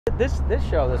This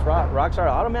show, this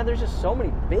Rockstar Auto, man, there's just so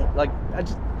many big,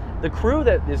 the crew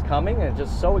that is coming, and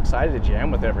just so excited to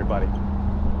jam with everybody.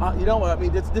 You know, I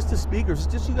mean, this the speakers.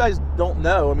 Just you guys don't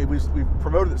know. I mean, we've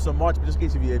promoted it so much, but just in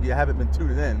case if you haven't been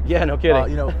tuning in. Yeah, no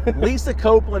kidding. You know, Lisa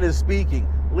Copeland is speaking.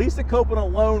 Lisa Copeland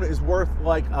alone is worth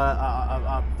like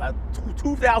a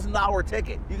 $2,000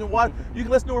 ticket. You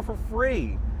can listen to her for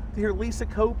free to hear Lisa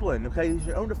Copeland. Okay,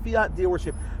 she owns a Fiat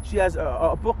dealership. She has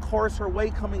a book, Cars Her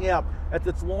Way, coming out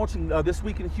that's launching this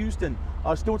week in Houston.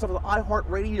 She's doing stuff with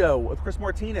iHeartRadio with Chris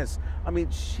Martinez. I mean,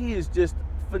 she is just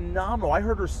phenomenal. I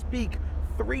heard her speak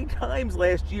 3 times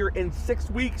last year in 6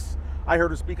 weeks. I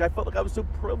heard her speak. I felt like I was so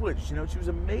privileged. You know, she was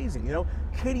amazing. You know,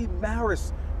 Katie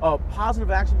Maris,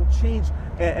 positive actionable change,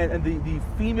 and the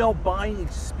female buying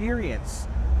experience.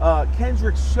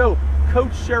 Kendrick Show,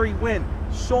 Coach Sherry Wynn,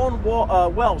 Sean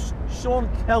Welsh, Sean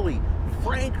Kelly,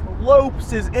 Frank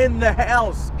Lopes is in the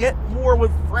house. Get more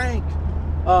with Frank.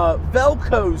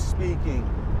 Velco's speaking.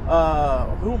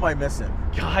 Who am I missing?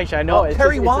 Gosh, I know.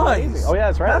 Kerry Wise. Oh yeah,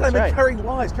 that's right. How did I right. Kerry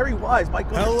Wise? Kerry Wise, my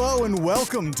goodness. Hello and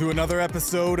welcome to another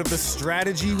episode of the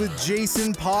Strategy with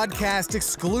Jason podcast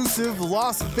exclusive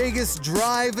Las Vegas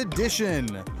Drive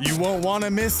edition. You won't want to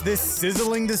miss this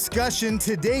sizzling discussion.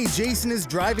 Today, Jason is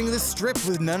driving the strip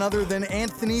with none other than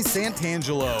Anthony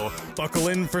Santangelo. Buckle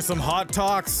in for some hot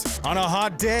talks on a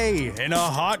hot day in a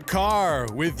hot car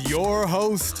with your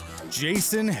host,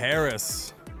 Jason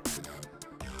Harris.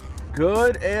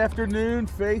 Good afternoon,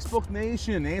 Facebook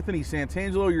Nation. Anthony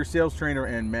Santangelo, your sales trainer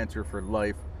and mentor for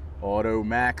life, Auto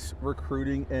Max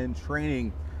Recruiting and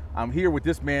Training. I'm here with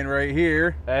this man right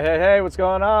here. Hey, what's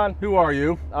going on? Who are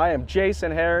you? I am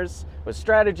Jason Harris with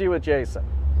Strategy with Jason.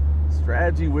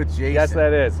 Strategy with Jason. Yes,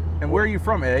 that is. And where are you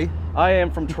from, eh? I am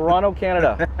from Toronto,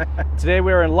 Canada. Today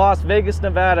we are in Las Vegas,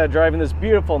 Nevada, driving this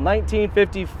beautiful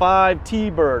 1955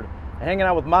 T-Bird, hanging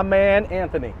out with my man,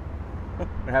 Anthony.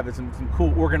 We're having some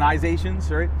cool organizations,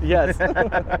 right? Yes.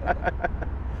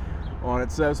 On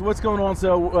it. So what's going on?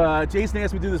 So Jason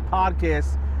asked me to do this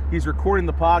podcast. He's recording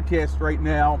the podcast right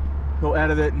now. He'll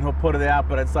edit it and he'll put it out,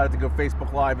 but I decided to go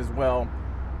Facebook Live as well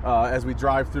as we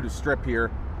drive through the strip here.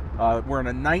 We're in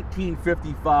a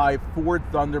 1955 Ford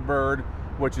Thunderbird,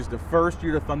 which is the first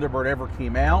year the Thunderbird ever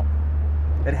came out.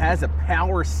 It has a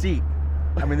power seat.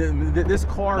 I mean, this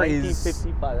car is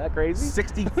 1955. That crazy?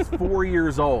 64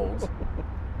 years old,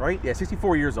 right? Yeah,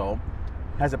 64 years old.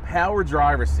 Has a power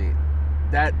driver's seat.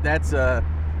 That's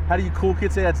how do you cool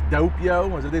kids say that's dope, yo?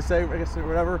 What did they say? I guess or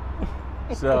whatever.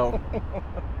 So,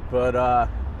 but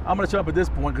I'm gonna jump at this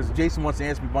point because Jason wants to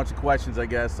ask me a bunch of questions. I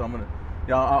guess so. I'm gonna.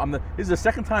 You know, this is the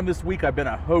second time this week I've been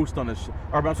a host on a show,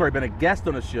 or I'm sorry, been a guest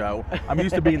on a show. I'm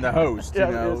used to being the host, Yeah,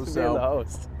 you know. used to being the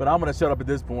host. But I'm gonna shut up at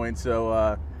this point.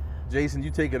 So, Jason, you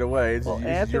take it away. Well, this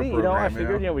Anthony, is your program, I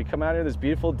figured, we come out here this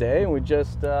beautiful day and we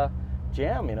just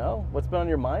jam. You know, what's been on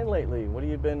your mind lately? What have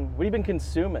you been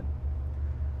consuming?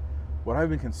 What I've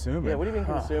been consuming? Yeah, what have you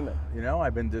been consuming? You know,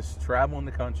 I've been just traveling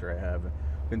the country. I have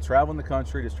been traveling the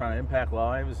country, just trying to impact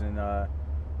lives and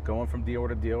going from dealer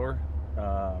to dealer.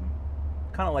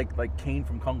 Kind of like Kane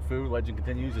from Kung Fu, Legend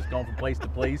Continues, just going from place to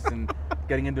place and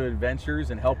getting into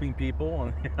adventures and helping people,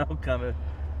 and kind of.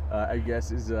 I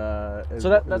guess is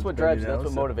so that's what drives you. That's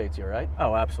what motivates you, right?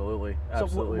 Oh, absolutely. So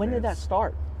when did that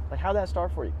start? Like, how did that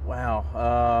start for you? Wow.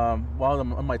 Well,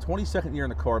 I'm on my 22nd year in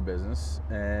the car business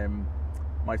and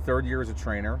my 3rd year as a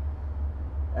trainer,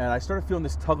 and I started feeling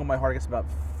this tug on my heart. I guess about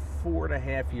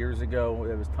 4.5 years ago,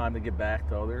 it was time to get back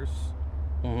to others.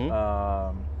 Mm-hmm.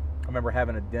 I remember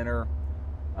having a dinner.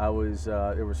 There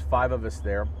was 5 of us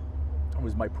there. It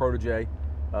was my protege,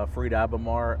 Fried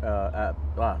Abamar.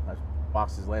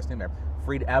 Boxed his last name there,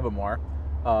 Fried Abamar,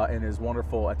 and his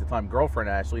wonderful, at the time, girlfriend,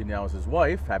 Ashley, now is his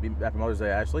wife. Happy Mother's Day,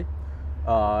 Ashley.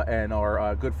 And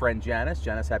our good friend, Janice.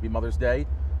 Janice, happy Mother's Day.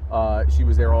 She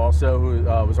was there also, who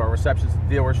was our receptionist at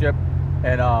the dealership.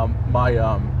 And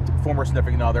my former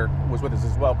significant other was with us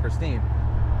as well, Christine.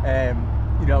 And,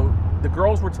 you know, the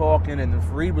girls were talking, and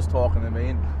Fried was talking to me,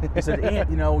 and he said, Aunt,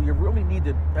 you know, you really need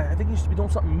to, I think you should be doing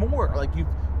something more. Like, you've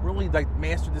really,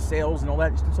 mastered the sales and all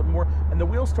that. You should do something more. And the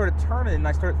wheels started turning, and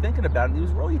I started thinking about it, and he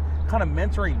was really kind of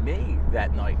mentoring me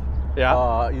that night.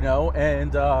 Yeah. You know,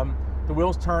 and the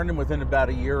wheels turned, and within about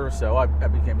a year or so, I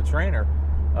became a trainer.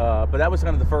 But that was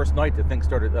kind of the first night that things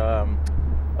started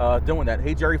doing that.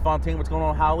 Hey, Jerry Fontaine, what's going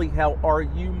on? Holly, how are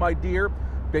you, my dear?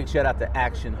 Big shout out to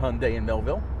Action Hyundai in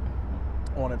Melville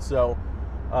on it. So,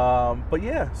 but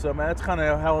yeah, so man, that's kind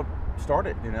of how it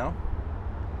started, you know.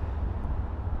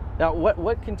 Now,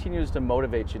 what continues to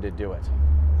motivate you to do it?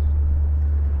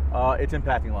 It's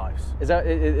impacting lives. Is that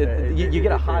you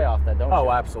get a high off that, don't you?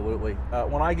 Oh, absolutely.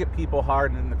 When I get people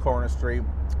hired in the corner street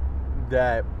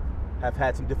that have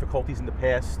had some difficulties in the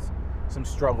past, some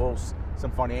struggles,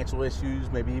 some financial issues,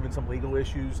 maybe even some legal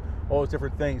issues, all those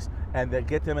different things, and that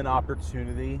get them an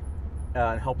opportunity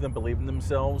and help them believe in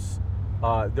themselves.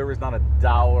 There is not a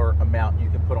dollar amount you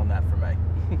can put on that for me.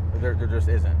 there just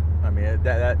isn't. I mean,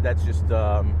 that's just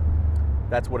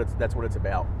that's what it's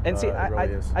about. And see,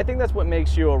 I I think that's what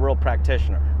makes you a real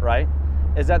practitioner, right?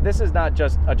 Is that this is not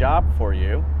just a job for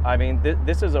you. I mean,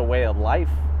 this is a way of life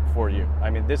for you. I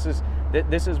mean, this is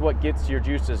what gets your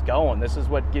juices going. This is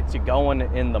what gets you going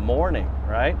in the morning,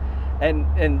 right?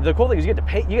 And the cool thing is you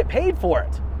get paid for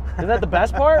it. Isn't that the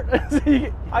best part?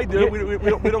 I do.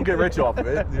 We don't get rich off of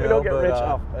it. We don't get rich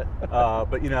off of it.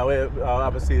 But you know,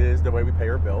 obviously it is the way we pay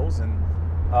our bills, and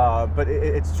but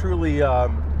it's truly.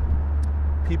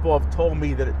 People have told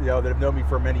me that that have known me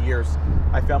for many years,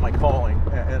 I found my calling,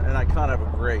 and I kind of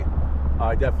agree.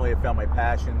 I definitely have found my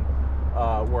passion,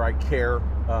 where I care.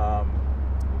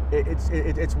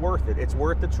 It's worth it. It's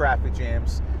worth the traffic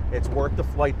jams. It's worth the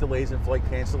flight delays and flight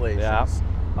cancellations.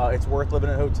 Yeah. It's worth living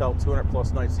in a hotel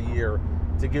 200+ nights a year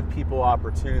to give people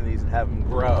opportunities and have them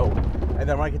grow. And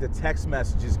then when I get the text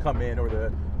messages come in or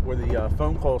the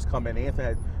phone calls come in,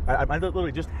 Anthony, I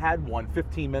literally just had one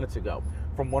 15 minutes ago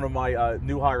from one of my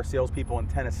new hire salespeople in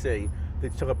Tennessee. They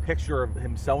took a picture of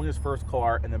him selling his first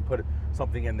car and then put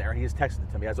something in there. He just texted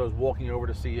it to me as I was walking over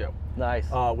to see you. Nice.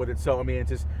 With it, so I mean,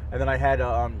 it's just. And then I had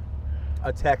a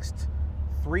text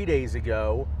 3 days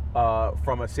ago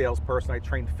from a salesperson I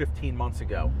trained 15 months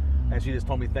ago, and she just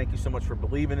told me, "Thank you so much for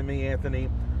believing in me, Anthony."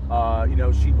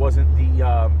 She wasn't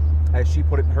the, as she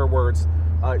put it in her words,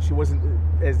 she wasn't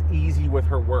as easy with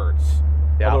her words.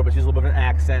 Yeah. A little bit. She's a little bit of an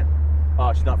accent.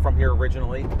 She's not from here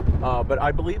originally, but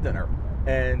I believed in her.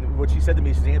 And what she said to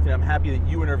me, she says, "Anthony, I'm happy that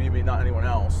you interviewed me, not anyone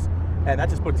else." And that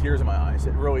just put tears in my eyes.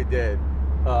 It really did.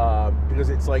 Because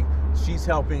it's like she's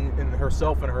helping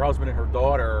herself and her husband and her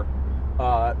daughter.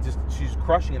 She's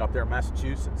crushing it up there in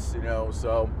Massachusetts,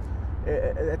 So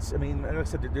it's, I mean, like I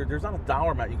said, there's not a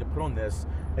dollar amount you can put on this.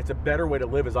 It's a better way to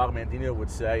live, as Mandino would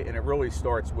say. And it really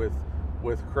starts with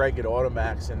Craig at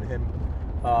Automax and him,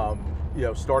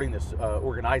 starting this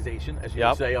organization, as you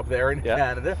would say up there in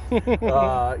Canada,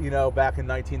 back in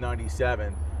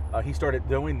 1997. He started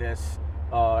doing this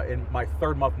in my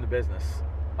third month in the business.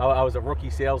 I was a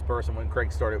rookie salesperson when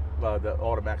Craig started the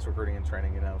Automax recruiting and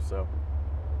training, so.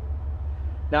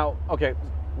 Now, okay,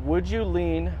 would you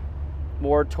lean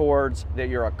more towards that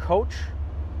you're a coach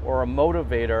or a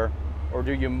motivator, or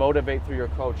do you motivate through your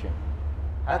coaching?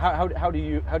 How do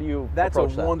you That's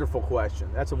approach a wonderful question.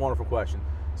 That's a wonderful question.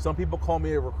 Some people call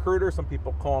me a recruiter. Some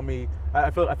people call me.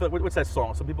 I feel like, what's that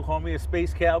song? Some people call me a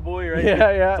space cowboy, right?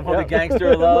 Yeah. Some call me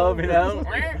gangster of love,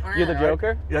 You're the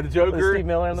Joker. Yeah, the Joker. With Steve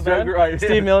Miller in the band. Joker, right.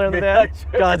 Steve Miller in the band.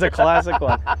 God, that's a classic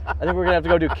one. I think we're gonna have to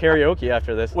go do karaoke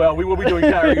after this. Well, we will be doing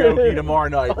karaoke tomorrow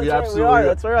night. We absolutely are.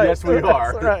 That's right. Yes, we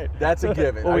are. That's right. That's a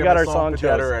given. Well, we got our song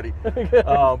choice already.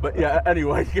 But yeah.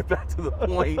 Anyway, to get back to the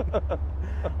point.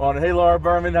 Hey, Laura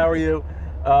Berman, how are you?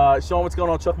 Sean, what's going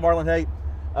on? Chuck Marlin, hey.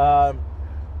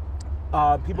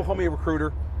 People call me a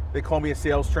recruiter. They call me a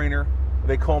sales trainer.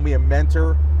 They call me a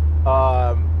mentor.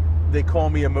 They call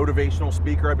me a motivational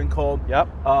speaker, I've been called. Yep.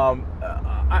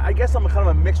 I guess I'm kind of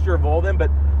a mixture of all of them,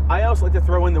 but I also like to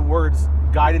throw in the words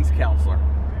guidance counselor.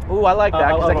 Ooh, I like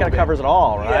that, because that kind of covers it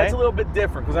all, right? Yeah, it's a little bit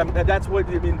different, because that's what,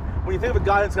 I mean, when you think of a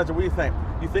guidance counselor, what do you think?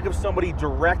 You think of somebody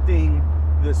directing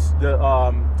the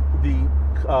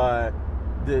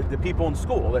people in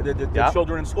school, the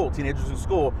children in school, teenagers in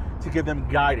school, to give them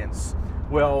guidance.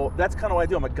 Well, that's kind of what I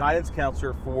do. I'm a guidance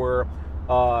counselor for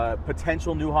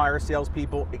potential new hire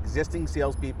salespeople, existing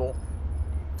salespeople,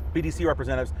 BDC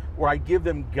representatives, where I give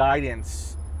them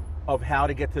guidance of how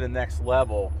to get to the next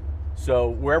level. So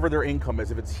wherever their income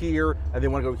is, if it's here and they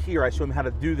want to go here, I show them how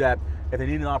to do that. If they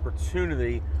need an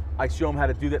opportunity, I show them how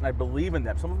to do that, and I believe in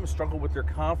them. Some of them struggle with their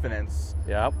confidence.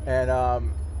 Yep. And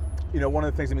one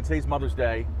of the things, I mean, today's Mother's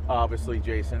Day, obviously,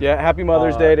 Jason. Yeah, happy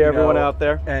Mother's Day to everyone out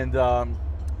there. And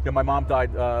my mom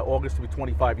died August to be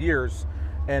 25 years.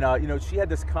 And she had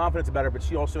this confidence about her, but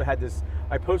she also had this.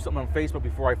 I posted something on Facebook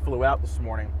before I flew out this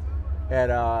morning,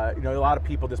 and a lot of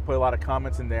people just put a lot of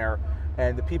comments in there.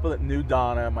 And the people that knew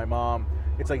Donna, my mom,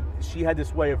 it's like she had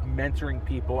this way of mentoring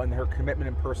people and her commitment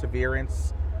and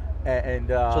perseverance. And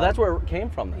so that's where it came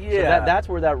from. Then. Yeah, so that's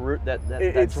where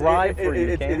that drive for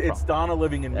you came from. It's Donna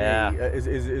living in me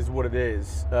is what it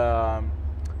is.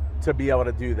 To be able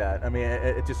to do that, I mean,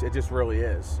 it just really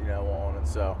is, and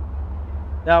so.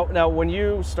 Now, when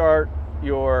you start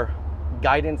your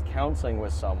guidance counseling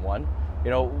with someone,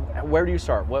 where do you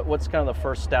start? What's kind of the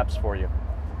first steps for you?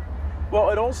 Well,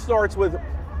 it all starts with,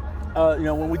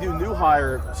 when we do new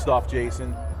hire stuff,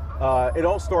 Jason. it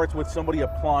all starts with somebody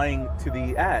applying to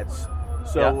the ads.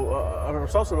 So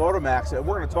ourselves at Automax,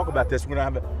 we're going to talk about this. We're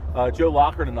going to have Joe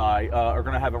Lockard and I are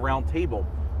going to have a round table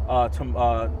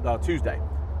Tuesday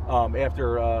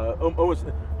after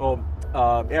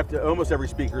after almost every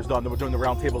speaker is done. Then we're doing the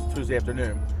round tables Tuesday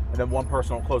afternoon, and then one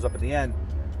person will close up at the end.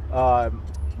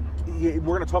 We're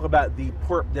going to talk about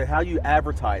how you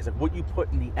advertise, like what you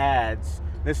put in the ads.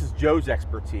 This is Joe's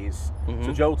expertise,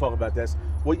 so Joe will talk about this.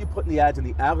 What you put in the ads and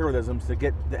the algorithms to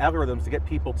get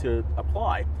people to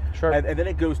apply. Sure. And then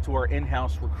it goes to our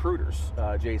in-house recruiters,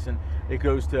 Jason. It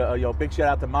goes to big shout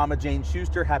out to Mama Jane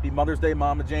Schuster. Happy Mother's Day,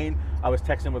 Mama Jane. I was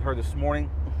texting with her this morning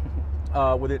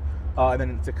with it. And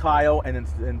then to Kyle,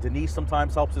 and Denise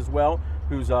sometimes helps as well,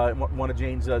 who's one of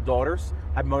Jane's daughters.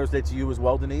 Happy Mother's Day to you as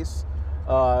well, Denise.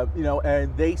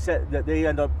 And they said that they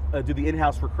end up do the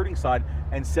in-house recruiting side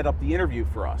and set up the interview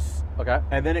for us. Okay.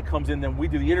 And then it comes in, then we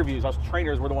do the interviews. Us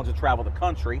trainers, we're the ones that travel the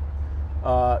country.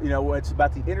 It's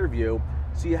about the interview.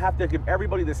 So you have to give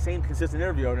everybody the same consistent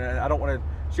interview. And I don't want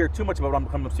to share too much about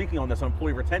what I'm speaking on this on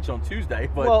employee retention on Tuesday.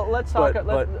 But well, let's talk.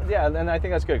 Yeah, and I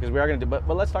think that's good because we are going to do.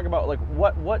 But let's talk about like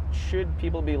what should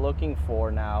people be looking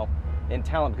for now in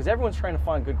talent, because everyone's trying to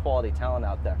find good quality talent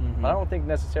out there. But I don't think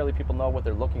necessarily people know what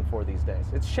they're looking for these days.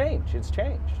 It's changed,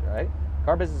 right?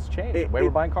 Car business has changed. The way we're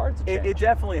buying cars has changed. It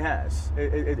definitely has.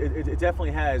 It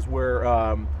definitely has, where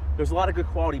there's a lot of good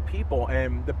quality people,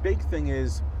 and the big thing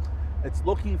is it's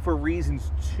looking for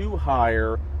reasons to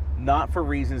hire, not for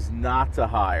reasons not to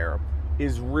hire,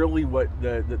 is really what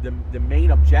the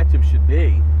main objective should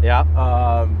be. Yeah.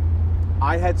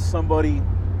 I had somebody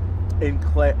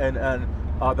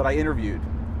that I interviewed,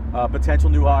 potential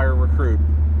new hire recruit,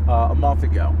 a month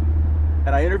ago,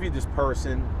 and I interviewed this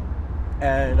person,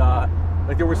 and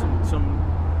there was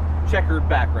some checkered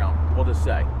background, we'll just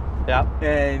say. Yeah.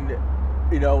 And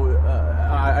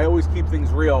I always keep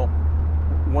things real.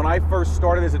 When I first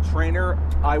started as a trainer,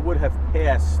 I would have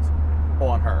passed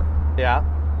on her. Yeah.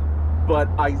 But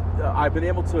I've been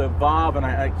able to evolve, and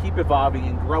I keep evolving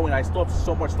and growing. I still have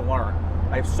so much to learn.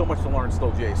 I have so much to learn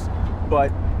still, Jace.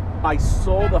 But I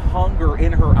saw the hunger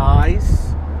in her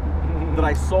eyes that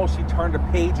I saw she turned a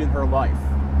page in her life.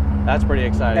 That's pretty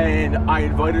exciting. And I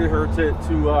invited her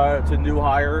to new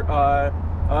hire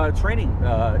training,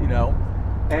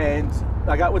 and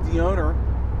I got with the owner,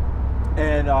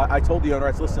 and I told the owner,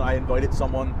 I said, listen, I invited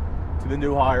someone to the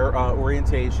new hire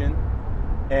orientation,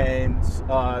 and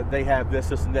they have this,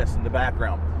 and this in the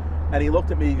background. And he looked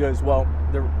at me, he goes, well,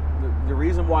 the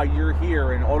reason why you're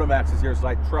here and Automax is here is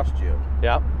I trust you.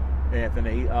 Yeah.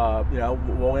 Anthony,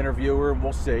 we'll interview her and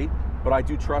we'll see, but I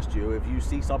do trust you. If you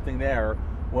see something there,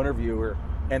 we'll interview her.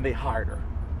 And they hired her.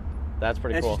 That's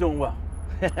pretty cool. And she's doing well.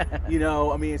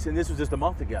 And this was just a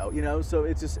month ago, so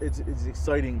it's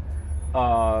exciting.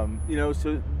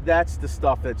 So that's the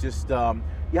stuff that just,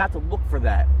 you have to look for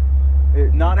that.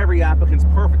 Not every applicant's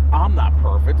perfect. I'm not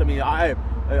perfect. I mean,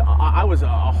 I was a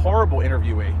horrible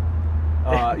interviewee.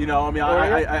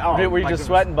 Were you just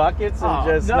sweating buckets and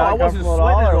just no, not I wasn't comfortable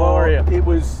sweating at all? Or were you? It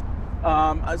was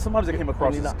sometimes I came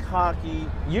across as cocky.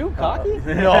 You cocky?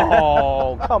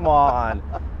 No, come on.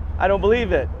 I don't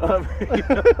believe it.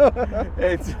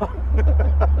 It's I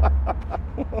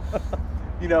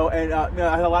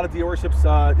had a lot of dealerships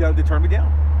they turned me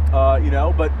down.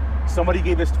 But somebody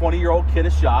gave this 20-year-old kid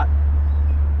a shot.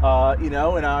 And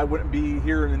I wouldn't be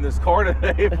here in this car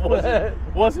today if it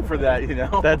wasn't for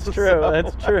that, That's true.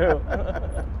 That's true.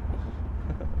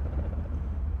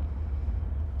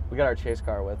 We got our chase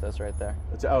car with us right there.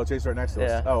 Chase right next to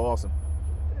us. Oh, awesome.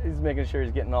 He's making sure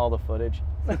he's getting all the footage.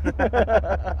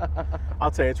 I'll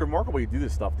tell you, it's remarkable you do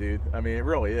this stuff, dude. I mean, it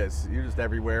really is. You're just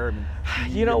everywhere. I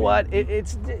mean, you know what?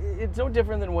 It's no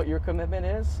different than what your commitment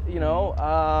is.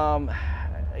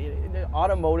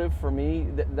 Automotive for me,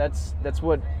 that's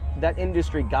what that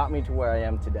industry got me to where I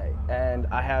am today, and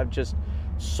I have just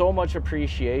so much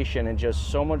appreciation and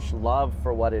just so much love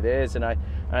for what it is, and I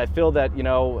feel that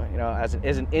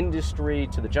as an industry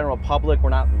to the general public, we're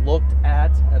not looked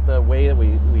at the way that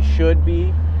we should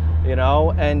be,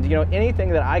 and anything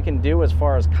that I can do as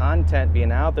far as content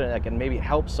being out there that can maybe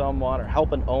help someone or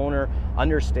help an owner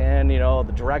understand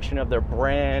the direction of their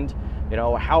brand,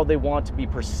 how they want to be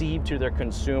perceived to their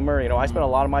consumer. I spend a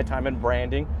lot of my time in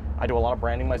branding. I do a lot of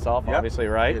branding myself, obviously,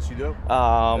 right? Yes, you do.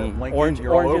 Orange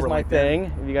is my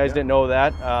thing. If you guys didn't know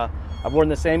that, I've worn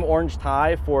the same orange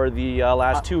tie for the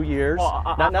last 2 years.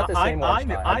 Not the same orange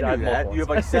tie. I knew that. You have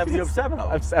like seven. You have 7 of them.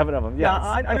 I have 7 of them. Yeah,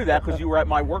 I knew that because you were at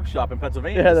my workshop in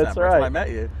Pennsylvania. Yeah, that's right. That's when I met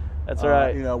you. That's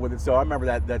right. You know, with it. So I remember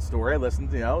that story. I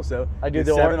listened. You know, so I do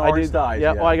the the seven orange ties.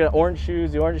 Yeah, well, I got orange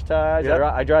shoes, the orange ties. Yep.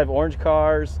 I drive orange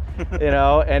cars. You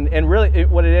know, and really,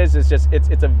 what it is just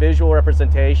it's a visual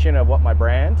representation of what my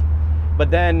brand. But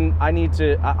then I need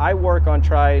to. I work on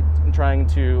trying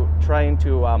to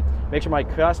make sure my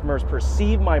customers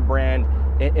perceive my brand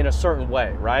in a certain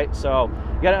way, right? So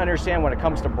you got to understand when it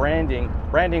comes to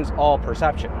branding's all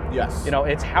perception. Yes. You know,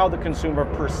 it's how the consumer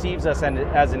perceives us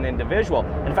as an individual.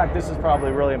 In fact, this is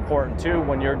probably really important too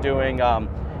when you're doing,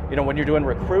 when you're doing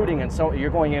recruiting and so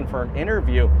you're going in for an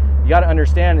interview. You got to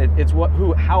understand it's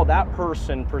how that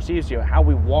person perceives you, how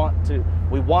we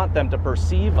want them to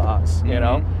perceive us. You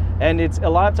know, and it's a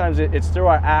lot of times it's through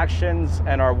our actions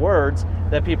and our words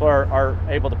that people are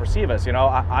able to perceive us. You know,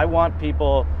 I want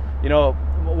people. You know,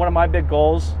 one of my big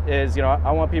goals is,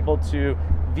 I want people to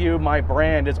view my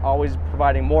brand as always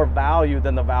providing more value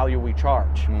than the value we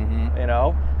charge. You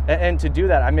know, and to do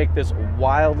that, I make this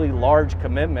wildly large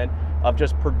commitment of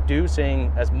just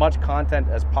producing as much content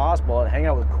as possible and hanging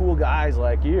out with cool guys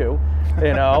like you,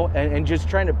 and just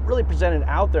trying to really present it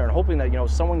out there and hoping that,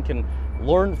 someone can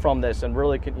learn from this and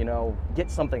really can,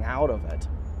 get something out of it.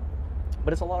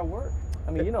 But it's a lot of work. I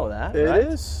mean, you know that, It right?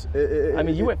 is. I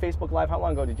mean, you went Facebook Live. How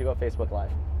long ago did you go Facebook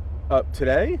Live?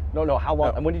 Today? No, how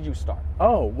long? And when did you start?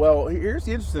 Oh, well, here's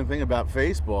the interesting thing about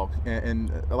Facebook,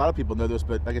 and a lot of people know this,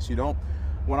 but I guess you don't.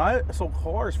 When I sold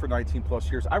cars for 19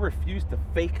 plus years, I refused the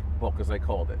fake book, as I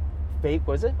called it. Fake,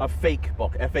 was it? A fake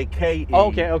book, F-A-K-E.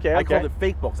 Oh, okay. I called it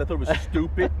fake books. I thought it was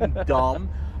stupid and dumb.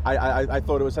 I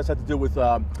thought it had to do with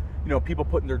people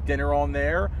putting their dinner on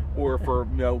there, or for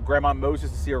Grandma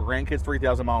Moses to see her grandkids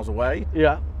 3,000 miles away.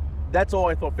 Yeah. That's all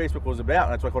I thought Facebook was about,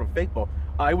 and that's why I called it fake book.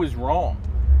 I was wrong.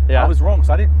 Yeah. I was wrong, because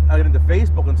I didn't get into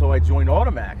Facebook until I joined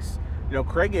Automax.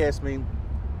 Craig asked me,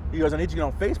 he goes, I need you to get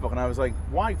on Facebook, and I was like,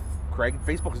 why, Craig?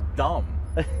 Facebook's dumb.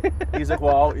 He's like,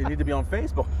 well, you need to be on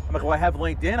Facebook. I'm like, well, I have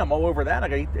LinkedIn. I'm all over that. I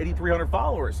got 8,300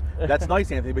 followers. That's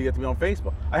nice, Anthony, but you have to be on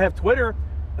Facebook. I have Twitter.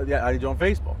 Yeah, I need you on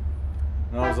Facebook.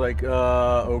 And I was like,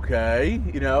 okay,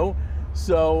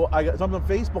 So I got something on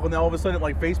Facebook, and then all of a sudden,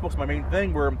 like, Facebook's my main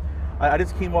thing, where I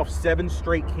just came off 7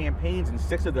 straight campaigns, and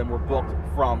 6 of them were booked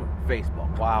from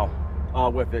Facebook. Wow.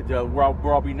 With it, where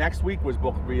I'll be next week was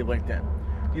booked via LinkedIn.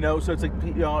 So it's like,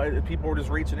 people are just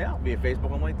reaching out via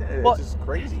Facebook and LinkedIn. It's just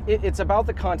crazy. It's about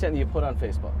the content that you put on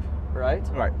Facebook, right?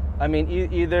 Right. I mean,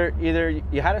 either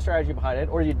you had a strategy behind it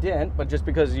or you didn't, but just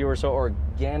because you were so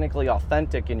organically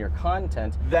authentic in your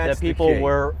content, that people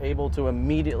were able to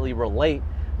immediately relate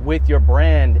with your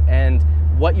brand, and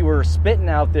what you were spitting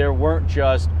out there weren't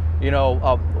just,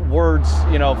 words,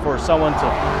 for someone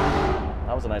to.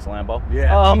 That was a nice Lambo.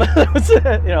 Yeah.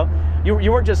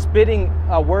 You weren't just spitting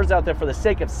words out there for the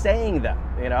sake of saying them.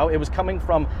 It was coming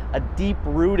from a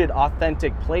deep-rooted,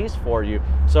 authentic place for you.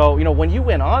 So, when you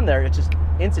went on there, it's just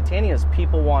instantaneous.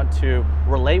 People want to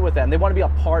relate with that, and they want to be a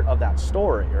part of that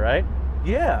story, right?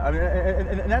 Yeah, I mean,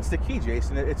 and that's the key,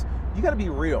 Jason. You got to be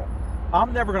real.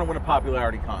 I'm never going to win a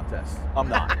popularity contest. I'm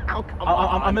not. Oh, come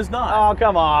on. I'm just not. Oh,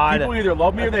 come on. People either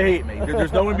love me or they hate me.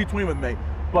 There's no in between with me.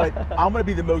 But I'm going to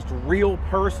be the most real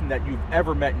person that you've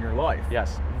ever met in your life.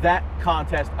 Yes. That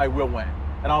contest I will win,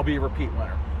 and I'll be a repeat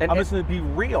winner. I'm just going to be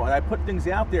real, and I put things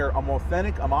out there. I'm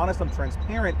authentic, I'm honest, I'm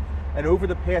transparent, and over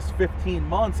the past 15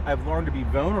 months, I've learned to be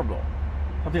vulnerable.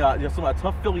 A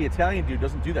tough Philly Italian dude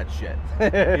doesn't do that shit.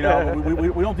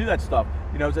 We don't do that stuff.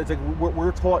 It's like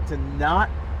we're taught to not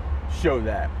show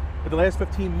that. But the last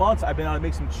 15 months, I've been able to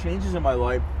make some changes in my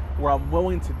life where I'm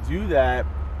willing to do that.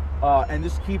 And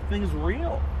just keep things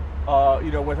real,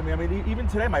 with me. I mean, even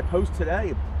today, my post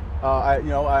today,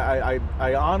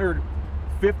 I honored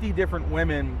 50 different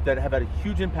women that have had a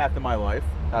huge impact in my life.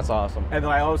 That's awesome. And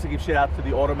then I also give shit out to the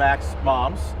Automax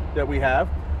moms that we have,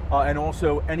 and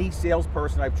also any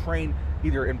salesperson I've trained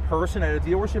either in person at a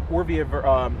dealership or via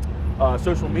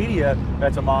social media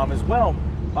that's a mom as well.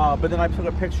 But then I took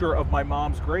a picture of my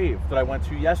mom's grave that I went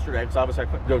to yesterday, because obviously I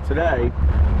couldn't go today,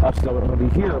 so I'm going to be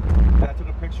here. And I took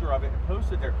a picture of it and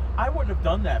posted there. I wouldn't have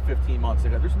done that 15 months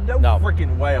ago. There's no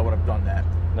freaking way I would have done that.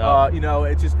 No.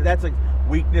 It's just, that's like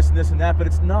weakness and this and that, but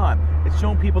it's not. It's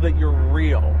showing people that you're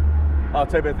real,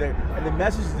 type of thing. And the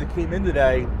messages that came in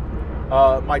today,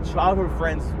 my childhood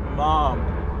friend's mom,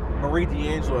 Marie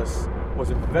DeAngelis, was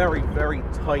a very, very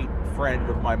tight friend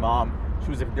with my mom.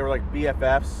 They were like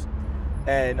BFFs.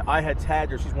 And I had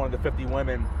tagged her, she's one of the 50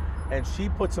 women, and she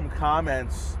put some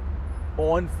comments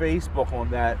on Facebook on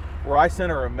that, where I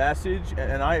sent her a message,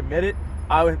 and I admit it,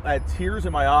 I had tears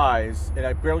in my eyes, and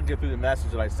I barely get through the message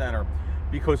that I sent her,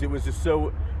 because it was just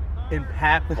so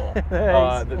impactful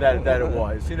that it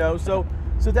was,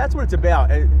 So that's what it's about.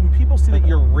 And when people see that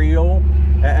you're real,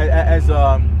 as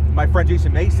my friend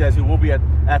Jason May says, who will be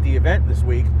at the event this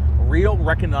week, real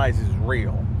recognizes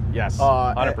real. Yes,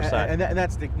 100%. And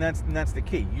that's the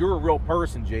key. You're a real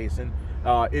person, Jason.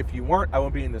 If you weren't, I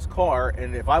wouldn't be in this car.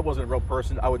 And if I wasn't a real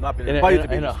person, I would not be invited to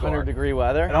be in this car. In 100-degree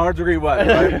weather? In 100-degree weather,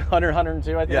 right? 100,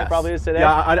 102, I think it probably is today.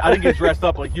 Yeah, I didn't get dressed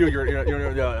up like you. You're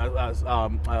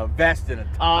a vest and a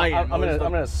tie. I'm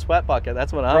in a sweat bucket.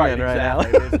 That's what I'm in right now.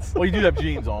 Well, you do have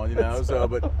jeans on, you know. So,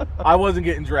 but I wasn't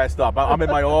getting dressed up. I'm in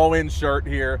my all-in shirt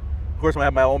here. Of course, I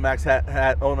have my Olmax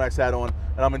hat on,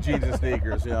 and I'm in jeans and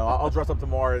sneakers. You know, I'll dress up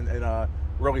tomorrow and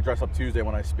really dress up Tuesday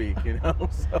when I speak. You know.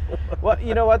 So. Well,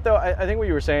 you know what though? I think what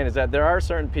you were saying is that there are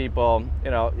certain people. You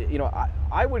know,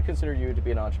 I would consider you to be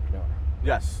an entrepreneur.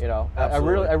 Yes. You know,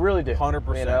 absolutely. I really do.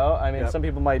 100%. You know, I mean, some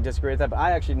people might disagree with that, but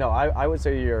I actually no. I would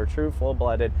say you're a true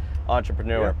full-blooded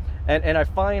entrepreneur. Yeah. And I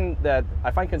find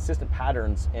consistent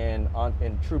patterns in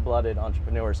true-blooded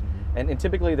entrepreneurs, and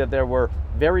typically that there were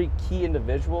very key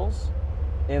individuals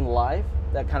in life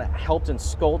that kind of helped and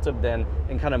sculpted them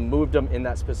and kind of moved them in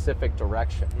that specific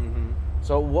direction.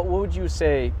 So what would you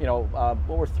say, you know,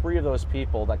 what were 3 of those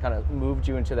people that kind of moved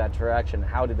you into that direction?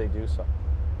 How did they do so?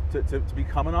 To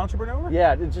become an entrepreneur?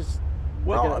 Yeah, it just...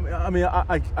 Well,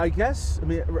 I guess,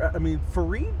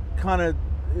 Fareed kind of,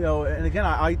 you know, and again,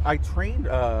 I trained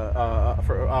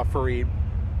Fareed.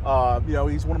 You know,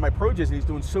 he's one of my projects, and he's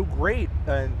doing so great,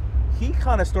 and he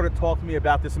kind of started talking to me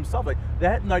about this himself. Like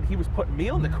that night, he was putting me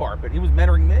on the carpet. He was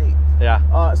mentoring me.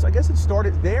 Yeah. So I guess it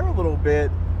started there a little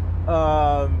bit.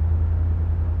 No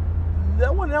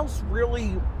one else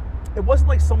really. It wasn't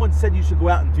like someone said you should go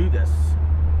out and do this.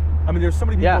 I mean, there's so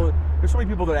many people. Yeah. There's so many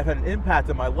people that have had an impact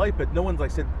in my life, but no one's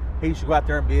like said, "Hey, you should go out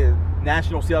there and be a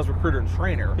national sales recruiter and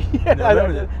trainer."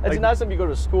 Yeah, it's not something you go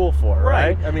to school for,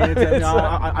 right? I mean,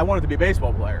 I wanted to be a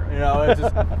baseball player. You know, it's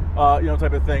just you know,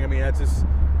 type of thing. I mean, it's just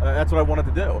that's what I wanted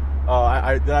to do.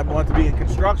 I wanted to be in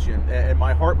construction, and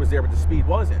my heart was there, but the speed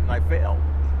wasn't, and I failed.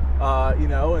 You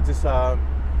know, it's just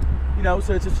you know,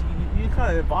 so it's just you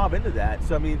kind of evolve into that.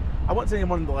 So I mean, I wouldn't say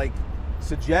anyone like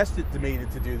suggested to me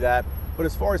to do that. But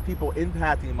as far as people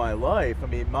impacting my life, I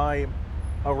mean, my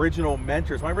original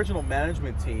mentors, my original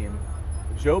management team,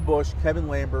 Joe Bush, Kevin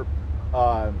Lambert,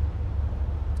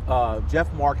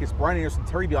 Jeff Marcus, Brian Anderson,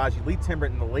 Terry Biaggi, Lee Timbert,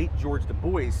 and the late George Du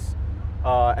Bois,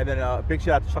 and then a big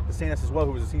shout out to Chuck DeSantis as well,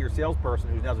 who was a senior salesperson,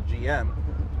 who's now the GM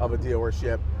of a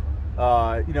dealership.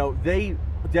 You know, they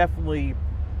definitely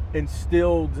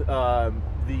instilled the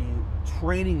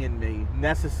training in me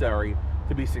necessary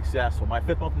to be successful. My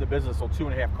 5th month in the business, sold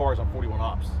 2.5 cars on 41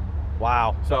 ops.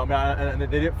 Wow. So I mean, and they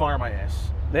didn't fire my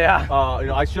ass. Yeah. You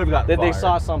know, I should have gotten fired. They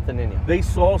saw something in you. They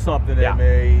saw something in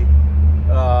me.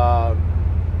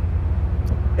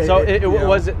 So it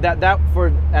was that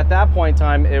for at that point in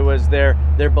time, it was their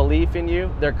belief in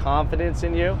you, their confidence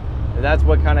in you, and that's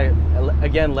what kind of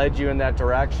again led you in that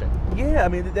direction. Yeah, I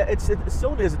mean, it's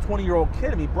still me as a 20-year-old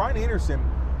kid. I mean, Brian Anderson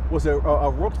was a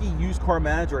rookie used car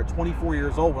manager at 24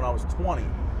 years old when I was 20.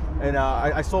 And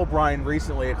I saw Brian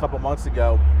recently, a couple months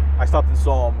ago. I stopped and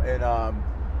saw him, and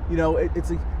you know, it's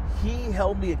like he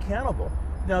held me accountable.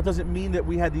 Now, it doesn't mean that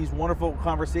we had these wonderful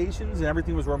conversations and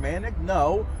everything was romantic.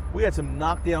 No, we had some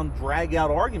knockdown,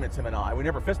 drag-out arguments, him and I. We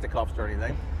never fisticuffs or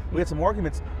anything. We had some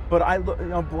arguments, but you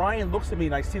know, Brian looks at me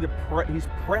and I see he's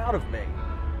proud of me,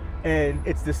 and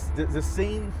it's the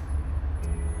same.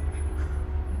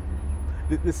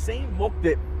 The same look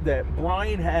that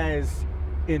Brian has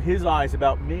in his eyes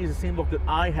about me is the same look that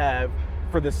I have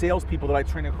for the salespeople that I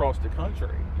train across the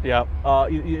country. Yeah.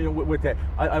 You know, with that,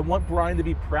 I want Brian to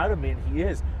be proud of me, and he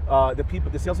is. The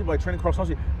salespeople I train across the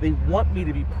country, they want me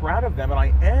to be proud of them, and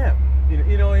I am.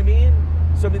 You know what I mean?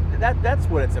 So I mean, that's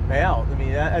what it's about. I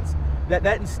mean,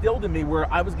 that instilled in me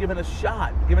where I was given a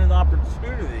shot, given an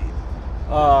opportunity.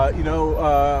 You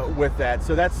know, with that.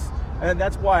 So that's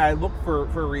why I look for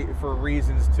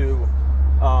reasons to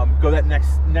go that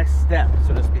next step,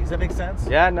 so to speak. Does that make sense?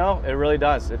 Yeah, no, it really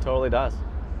does. It totally does.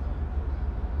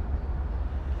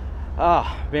 Oh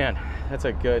man, that's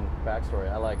a good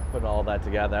backstory. I like putting all that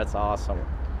together. That's awesome.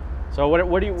 So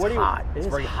what do you? Hot. It's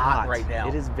very hot right now.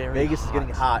 It is very Vegas hot. is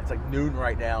getting hot. It's like noon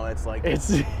right now. And it's like the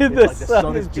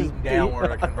sun is beating down. We're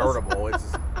in a convertible.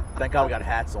 It's thank God we got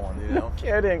hats on. You know. No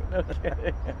kidding.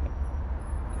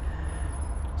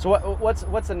 So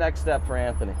what's the next step for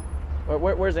Anthony?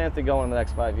 Where's Anthony going in the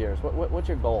next 5 years? What's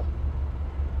your goal?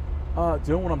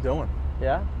 Doing what I'm doing.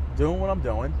 Yeah? Doing what I'm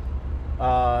doing.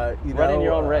 Running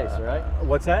your own race, right?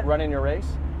 What's that? Running your race?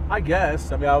 I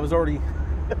guess. I mean, I was already...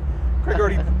 Craig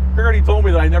already told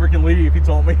me that I never can leave. He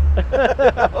told me.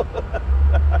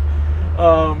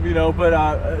 You know, but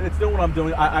it's still what I'm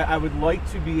doing. I would like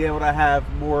to be able to have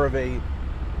more of a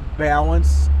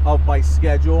balance of my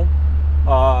schedule,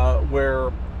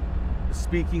 where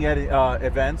speaking at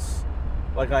events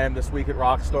like I am this week at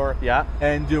Rockstar, Yeah.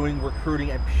 and doing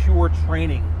recruiting and pure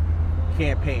training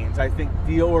campaigns. I think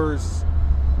dealers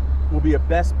will be a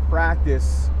best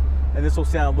practice, and this will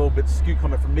sound a little bit skewed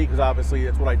coming from me because obviously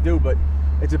that's what I do, but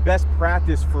it's a best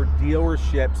practice for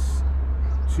dealerships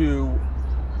to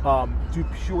do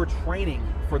pure training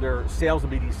for their sales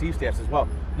and BDC staffs as well,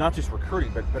 not just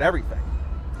recruiting, but everything.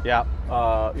 Yeah.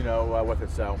 You know, with it.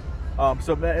 So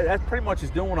that pretty much is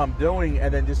doing what I'm doing,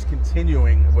 and then just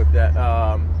continuing with that.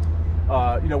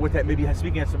 You know, with that, maybe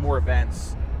speaking at some more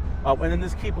events, and then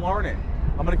just keep learning.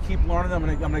 I'm gonna keep learning.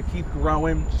 I'm gonna keep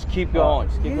growing. Just keep going.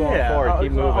 Just keep going forward.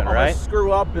 Keep moving. I'm right. Gonna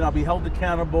screw up, and I'll be held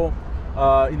accountable.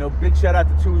 You know, big shout out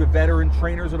to two of the veteran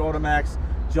trainers at Automax,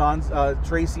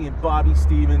 Tracy and Bobby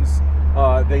Stevens.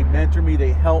 They mentor me.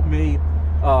 They help me.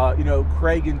 You know,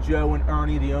 Craig and Joe and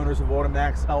Ernie, the owners of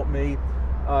Automax, help me.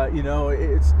 You know,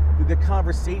 it's the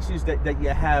conversations that you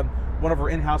have. One of our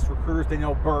in-house recruiters,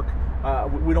 Danielle Burke,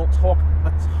 we don't talk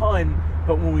a ton,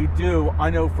 but when we do, I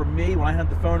know for me, when I have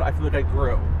the phone, I feel like I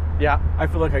grew. Yeah. I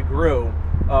feel like I grew,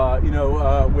 you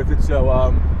know, with it.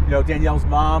 So, you know, Danielle's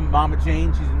mom, Mama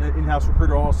Jane, she's an in-house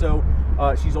recruiter also.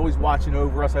 She's always watching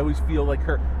over us. I always feel like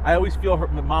her,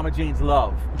 Mama Jane's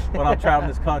love when I'm traveling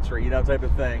this country, you know, type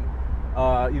of thing.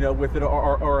 You know, with it,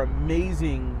 our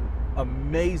amazing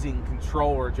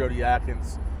controller, Jody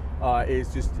Atkins,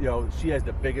 is just, you know, she has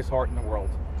the biggest heart in the world.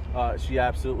 She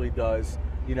absolutely does.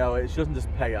 You know, she doesn't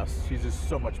just pay us. She's just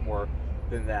so much more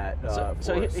than that.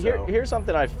 Here's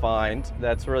something I find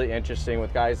that's really interesting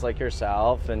with guys like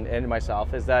yourself and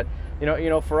myself is that, you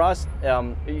know, for us,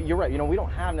 you're right. You know, we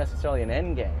don't have necessarily an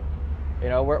end game. You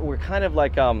know, we're kind of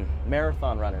like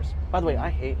marathon runners. By the way, I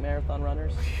hate marathon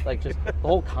runners. Like just the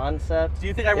whole concept. Do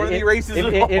you think I run any races at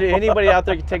all? Anybody out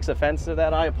there takes offense to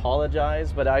that, I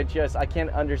apologize, but I can't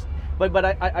understand. But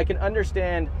I can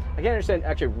understand. I can't understand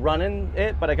actually running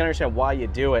it, but I can understand why you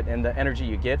do it and the energy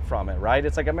you get from it. Right?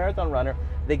 It's like a marathon runner.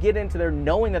 They get into there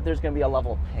knowing that there's going to be a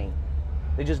level of pain.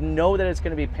 They just know that it's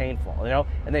going to be painful. You know,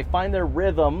 and they find their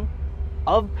rhythm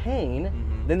of pain.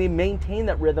 Mm-hmm. Then they maintain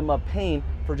that rhythm of pain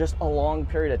for just a long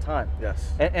period of time.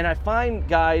 Yes. And I find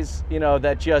guys, you know,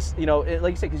 that just, you know,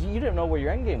 like you said, because you didn't know where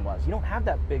your end game was. You don't have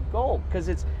that big goal because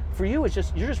it's, for you, it's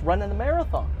just, you're just running the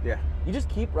marathon. Yeah. You just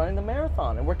keep running the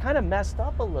marathon. And we're kind of messed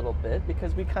up a little bit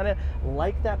because we kind of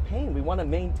like that pain. We want to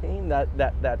maintain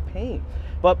that pain.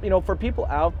 But, you know, for people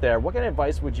out there, what kind of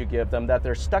advice would you give them that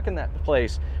they're stuck in that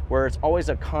place where it's always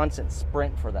a constant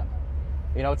sprint for them?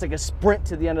 You know, it's like a sprint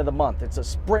to the end of the month. It's a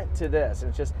sprint to this.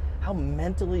 It's just how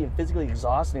mentally and physically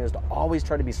exhausting it is to always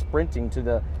try to be sprinting to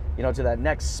the, you know, to that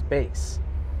next space.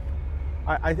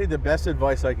 I think the best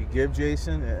advice I could give,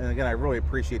 Jason, and again, I really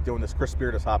appreciate doing this. Chris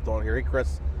Spear just hopped on here. Hey,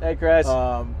 Chris. Hey, Chris.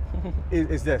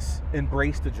 Is this: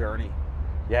 embrace the journey.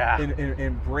 Yeah.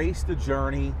 Embrace the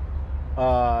journey,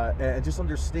 and just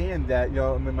understand that, you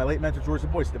know, I mean, my late mentor George Du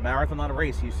Bois, the marathon not a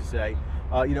race, he used to say.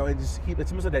 You know, and just keep.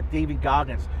 It's almost like that David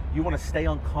Goggins. You want to stay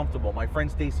uncomfortable. My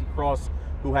friend Stacy Cross,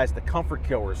 who has the Comfort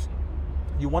Killers,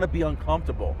 you want to be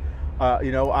uncomfortable.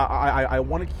 You know, I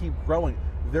want to keep growing.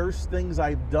 There's things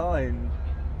I've done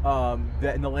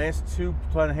that in the last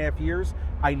 2.5 years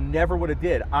I never would have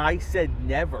did. I said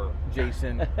never,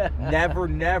 Jason,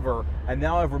 never, and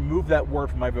now I've removed that word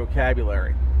from my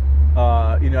vocabulary.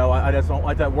 You know, I just don't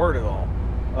like that word at all.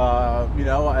 You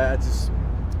know, I just.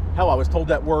 Hell, I was told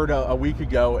that word a week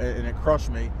ago, and it crushed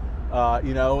me.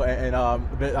 You know,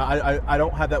 but I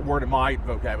don't have that word in my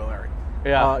vocabulary.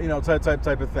 Yeah. You know, type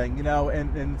of thing. You know,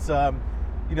 and it's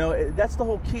you know, that's the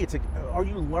whole key. It's like, are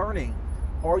you learning?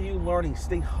 Are you learning?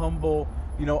 Stay humble.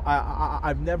 You know,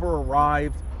 I've never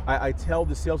arrived. I tell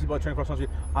the salespeople I train across the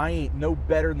country, I ain't no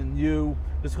better than you.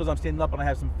 Just because I'm standing up and I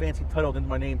have some fancy title into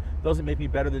my name doesn't make me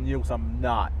better than you, because I'm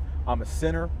not. I'm a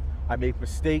sinner. I make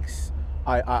mistakes.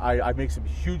 I make some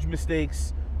huge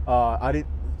mistakes. I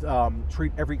didn't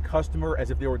treat every customer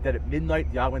as if they were dead at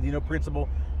midnight, the Aguandino principle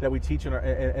that we teach in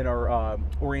our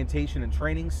orientation and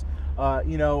trainings.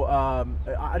 You know,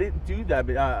 I didn't do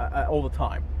that all the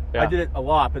time. Yeah. I did it a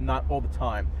lot, but not all the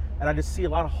time. And I just see a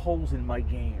lot of holes in my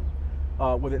game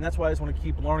with it. And that's why I just want to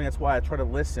keep learning. That's why I try to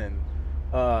listen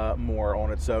more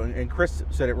on it. So, and Chris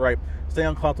said it right. Stay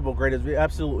uncomfortable, great.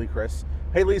 Absolutely, Chris.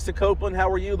 Hey, Lisa Copeland, how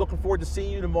are you? Looking forward to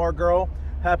seeing you tomorrow, girl.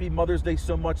 Happy Mother's Day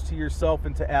so much to yourself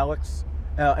and to Alex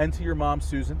and to your mom,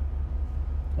 Susan,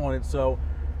 on it. So,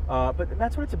 but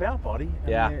that's what it's about, buddy.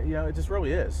 Yeah. I mean, you know, it just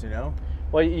really is, you know.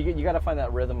 Well, you got to find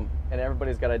that rhythm, and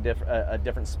everybody's got a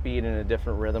different speed and a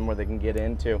different rhythm where they can get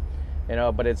into.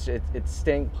 but it's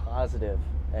staying positive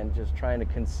and just trying to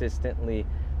consistently,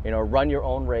 run your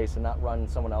own race and not run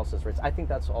someone else's race. I think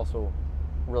that's also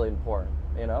really important,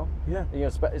 Yeah.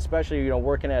 Especially,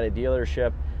 working at a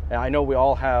dealership. And I know we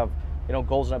all have,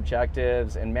 goals and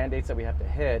objectives and mandates that we have to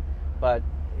hit, but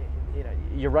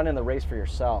you're running the race for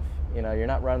yourself. You're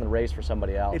not running the race for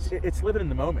somebody else. It's living in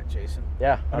the moment, Jason.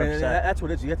 Yeah, 100%. I mean, that's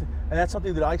what it is. You have to, and that's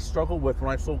something that I struggled with when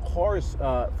I sold cars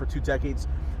for 2 decades.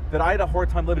 That I had a hard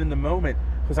time living in the moment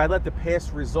because I let the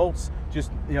past results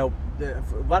just, for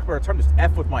lack of a better term, just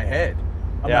F with my head.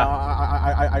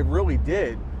 I really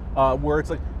did. Where it's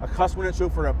like a customer didn't show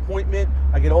for an appointment,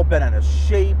 I get all bent out of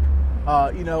shape.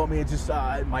 It's just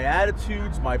my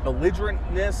attitudes, my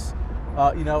belligerentness,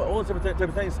 all those different type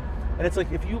of things. And it's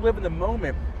like if you live in the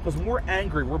moment, because when we're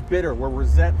angry, we're bitter, we're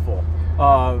resentful,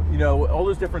 all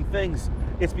those different things,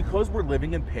 it's because we're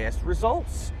living in past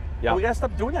results. Yeah. And we gotta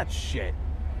stop doing that shit.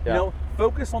 Yeah.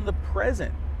 Focus on the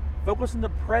present. Focus on the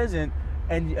present,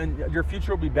 and your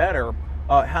future will be better.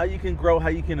 How you can grow, how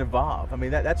you can evolve. I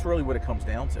mean, that's really what it comes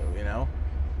down to,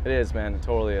 It is, man. It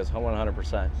totally is.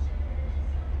 100%.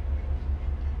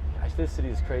 Gosh, this city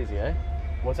is crazy, eh?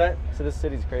 What's that? So this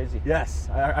city's crazy. Yes,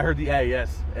 I heard the A.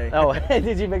 Yes. A. Oh,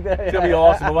 did you make that? It's gonna be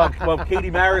awesome. We'll have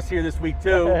Katie Maris here this week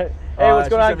too. Hey, what's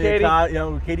going on,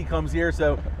 Katie? Katie comes here,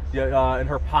 so and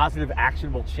her positive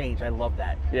action will change. I love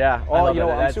that. Yeah. Well,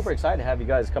 I'm super excited to have you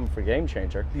guys come for Game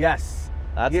Changer. Yes.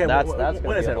 That's when gonna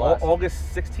is be a it? blast.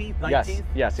 August 16th, 19th?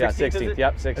 Yes, 16th.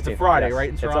 Yep, 16th. It's a Friday, yes. right?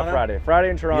 In Toronto? It's a Friday. Friday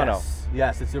in Toronto.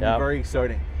 Yes, it's gonna be very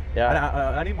exciting.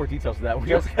 Yeah. I need more details of that.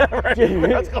 What's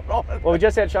going on? Well, we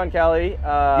just had Sean Kelly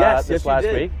this last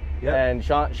week. Yep. And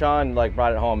Sean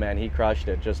brought it home, man. He crushed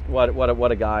it. Just what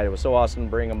a guy. It was so awesome to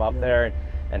bring him up there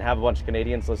and have a bunch of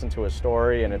Canadians listen to his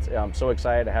story. And I'm so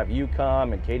excited to have you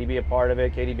come and Katie be a part of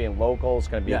it. Katie being local is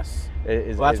going to be. Yes.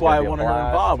 Well, that's why I wanted her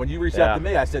involved. When you reached out to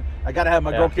me, I said I got to have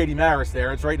my girl Katie Maris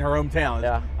there. It's right in her hometown.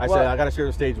 Yeah. I said I got to share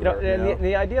the stage with her. And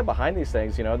the idea behind these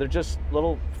things, they're just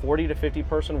little 40 to 50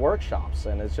 person workshops,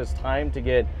 and it's just time to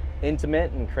get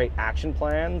intimate and create action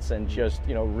plans and just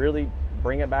really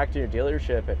bring it back to your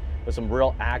dealership with some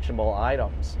real actionable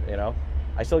items.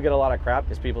 I still get a lot of crap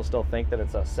because people still think that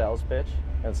it's a sales pitch.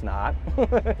 It's not.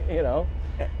 And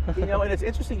it's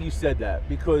interesting you said that,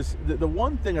 because the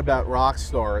one thing about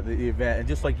Rockstar, the event, and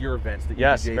just like your events that you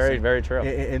do, Jason, very, very true.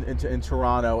 In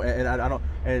Toronto, and I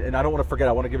don't want to forget.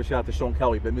 I want to give a shout out to Sean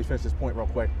Kelly, but let me finish this point real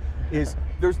quick. Is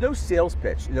there's no sales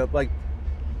pitch. Like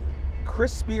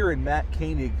Chris Spear and Matt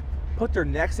Koenig put their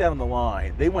necks out on the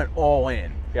line. They went all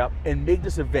in. Yep. And made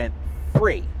this event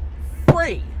free.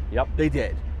 Yep. They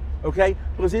did. Okay?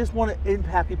 Because they just want to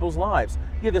impact people's lives.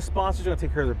 Yeah, the sponsors are going to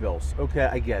take care of their bills. Okay,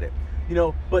 I get it.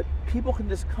 But people can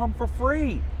just come for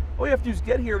free. All you have to do is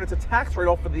get here, and it's a tax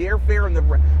write-off for the airfare and the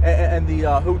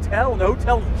hotel. And the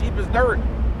hotel's cheap as dirt.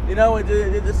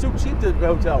 It's so cheap, the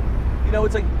hotel.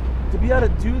 It's like to be able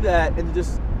to do that and to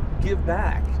just give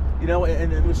back.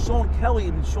 And it was Sean Kelly,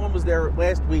 and Sean was there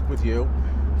last week with you.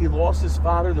 He lost his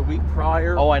father the week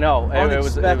prior. Oh, I know.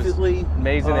 Unexpectedly. It was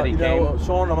amazing that he came.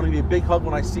 Sean, I'm going to give you a big hug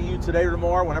when I see you today or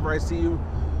tomorrow, whenever I see you.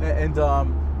 And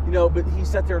but he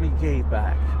sat there and he gave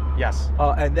back. Yes.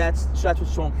 And that's what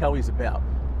Sean Kelly's about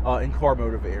in car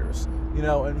motivators.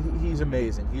 And he's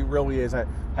amazing. He really is. I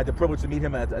had the privilege to meet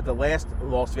him at the last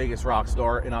Las Vegas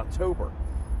Rockstar in October.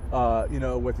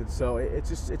 With it. So it's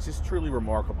just truly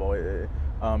remarkable.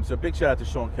 So big shout out to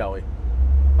Sean Kelly.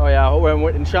 Oh yeah,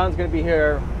 and Sean's going to be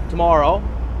here tomorrow.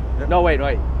 Yep. No, wait.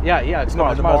 Yeah,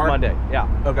 tomorrow's Monday. Yeah.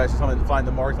 Okay, so find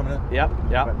the Mark coming in? Yep.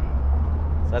 Okay.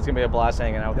 So that's going to be a blast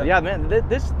hanging out. Yep. Yeah, man,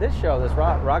 this show, this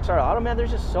Rockstar Auto, man,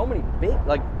 there's just so many big,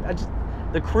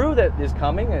 the crew that is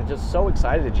coming, and just so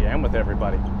excited to jam with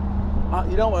everybody.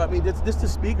 This the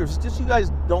speakers. Just you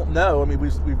guys don't know.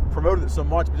 We've promoted it so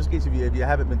much, but just in case if you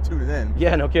haven't been tuning in.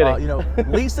 Yeah, no kidding.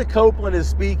 Lisa Copeland is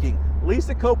speaking.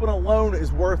 Lisa Copeland alone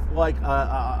is worth like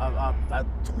a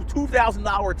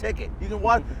 $2,000 ticket. You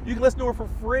can listen to her for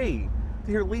free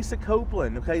to hear Lisa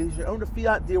Copeland. Okay, she owns a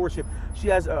Fiat dealership. She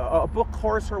has a book,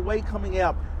 Cars Her Way, coming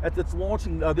out that's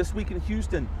launching this week in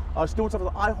Houston. She's doing stuff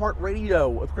with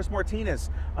iHeartRadio with Chris Martinez.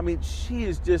 She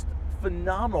is just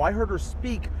phenomenal. I heard her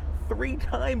speak 3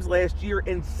 times last year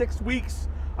in 6 weeks.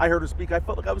 I heard her speak. I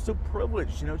felt like I was so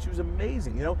privileged. She was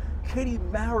amazing. Katie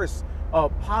Maris,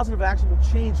 positive action will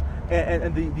change,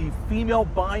 and the female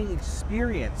buying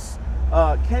experience.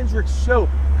 Kendrick Show,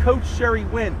 Coach Sherry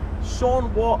Wynn,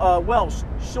 Sean Welsh,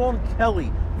 Sean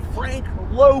Kelly, Frank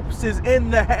Lopes is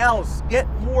in the house. Get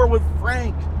more with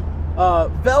Frank.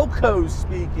 Velco's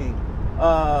speaking.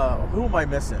 Who am I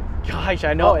missing? Gosh,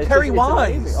 I know. Kerry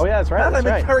Wise. Oh yeah, that's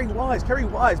right. Kerry Wise. Kerry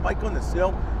Wise. My goodness,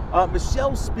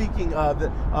 Michelle's speaking.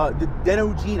 The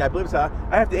Denogene, I believe it's how.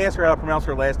 I have to ask her how to pronounce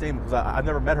her last name because I've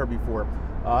never met her before.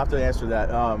 I have to ask her that.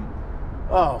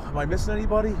 Oh, am I missing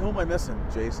anybody? Who am I missing,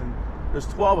 Jason? There's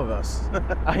 12 of us.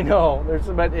 I know.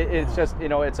 But it's just, you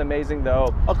know, it's amazing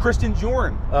though. Oh, Christian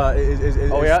Jorn is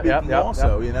speaking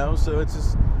also. You know, so it's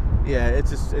just, yeah,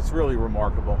 it's really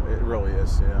remarkable. It really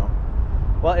is. You know.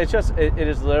 Well, it's just, it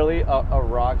is literally a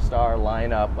rock star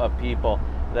lineup of people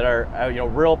that are, you know,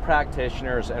 real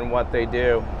practitioners in what they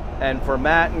do. And for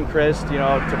Matt and Chris, you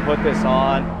know, to put this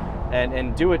on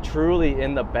and do it truly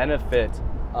in the benefit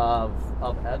of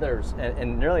others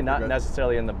and really not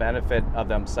necessarily in the benefit of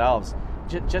themselves,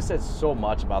 just says so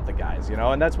much about the guys, you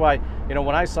know. And that's why, you know,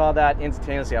 when I saw that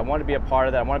instantaneously, I wanted to be a part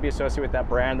of that. I want to be associated with that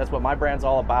brand. That's what my brand's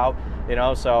all about, you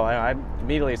know. So I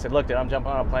immediately said, look, dude, I'm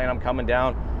jumping on a plane, I'm coming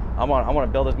down. I want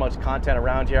to build as much content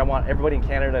around here. I want everybody in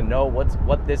Canada to know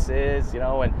what this is, you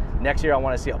know. And next year I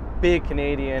want to see a big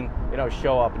Canadian, you know,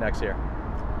 show up next year.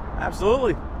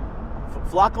 Absolutely.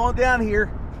 Flock on down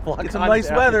here. Get some nice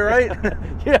down. Weather, right?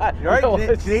 Yeah. Right? No,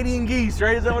 Canadian geese,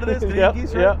 right? Is that what it is? Canadian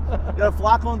geese, right? You gotta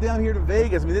flock on down here to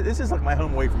Vegas. I mean, this is like my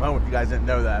home away from home, if you guys didn't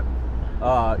know that.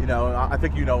 You know, I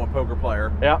think you know I'm a poker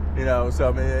player. Yeah. You know, so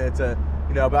I mean, it's a,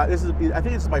 you know, but I think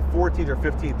this is my 14th or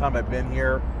 15th time I've been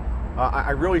here.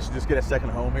 I really should just get a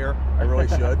second home here. I really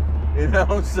should. You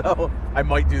know, so I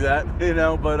might do that, you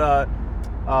know, but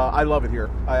I love it here.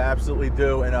 I absolutely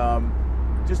do. And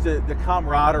just the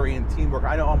camaraderie and teamwork.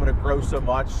 I know I'm going to grow so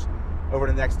much over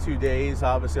the next 2 days.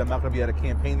 Obviously, I'm not going to be at a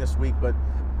campaign this week, but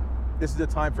this is the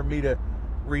time for me to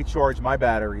recharge my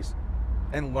batteries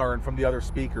and learn from the other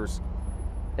speakers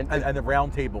and the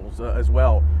roundtables as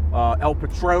well. El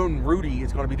Patron Rudy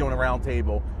is going to be doing a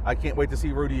roundtable. I can't wait to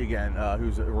see Rudy again,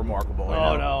 who's remarkable.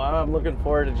 Oh no, I'm looking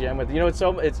forward to jam with you. You know, it's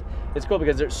cool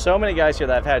because there's so many guys here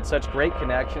that I've had such great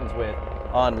connections with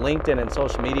on LinkedIn and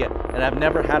social media, and I've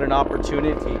never had an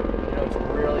opportunity, you know, to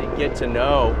really get to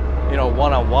know, you know,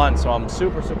 one-on-one. So I'm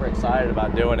super excited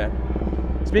about doing it.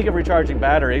 Speaking of recharging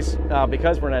batteries,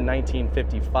 because we're in a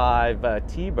 1955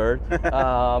 T-Bird,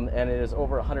 and it is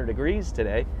over 100 degrees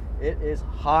today, it is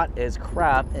hot as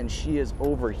crap, and she is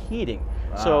overheating.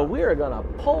 Wow. So we are gonna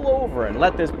pull over and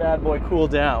let this bad boy cool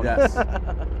down. Yes.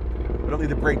 We don't need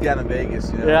to break down in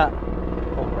Vegas, you know? Yeah.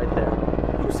 Oh, right there.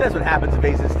 Who says what happens in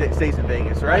Vegas stays in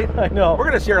Vegas, right? I know. We're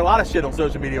gonna share a lot of shit on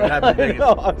social media what happens in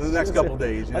Vegas in the next couple of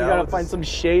days. You know? I gotta find some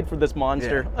shade for this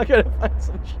monster. Yeah. I gotta find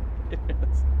some shade.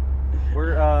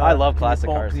 I love classic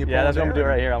cars. Yeah, that's what I'm gonna do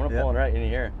right here. I'm gonna pull it right in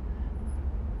here.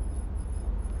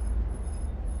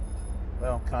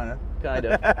 Well, kind of. Kind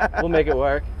of. We'll make it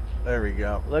work. There we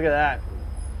go. Look at that.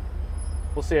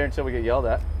 We'll see her until we get yelled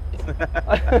at.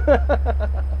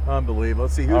 Unbelievable.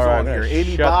 Let's see who's on here.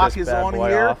 Amy Bach is on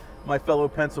here. My fellow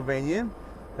Pennsylvanian.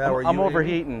 How are you? I'm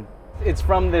overheating. It's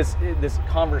from this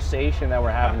conversation that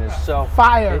we're having. Is so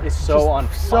fire. It is so on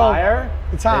fire.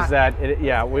 It's hot. Is that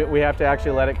yeah? We have to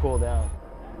actually let it cool down.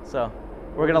 So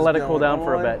we're gonna let it cool down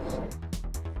for a bit.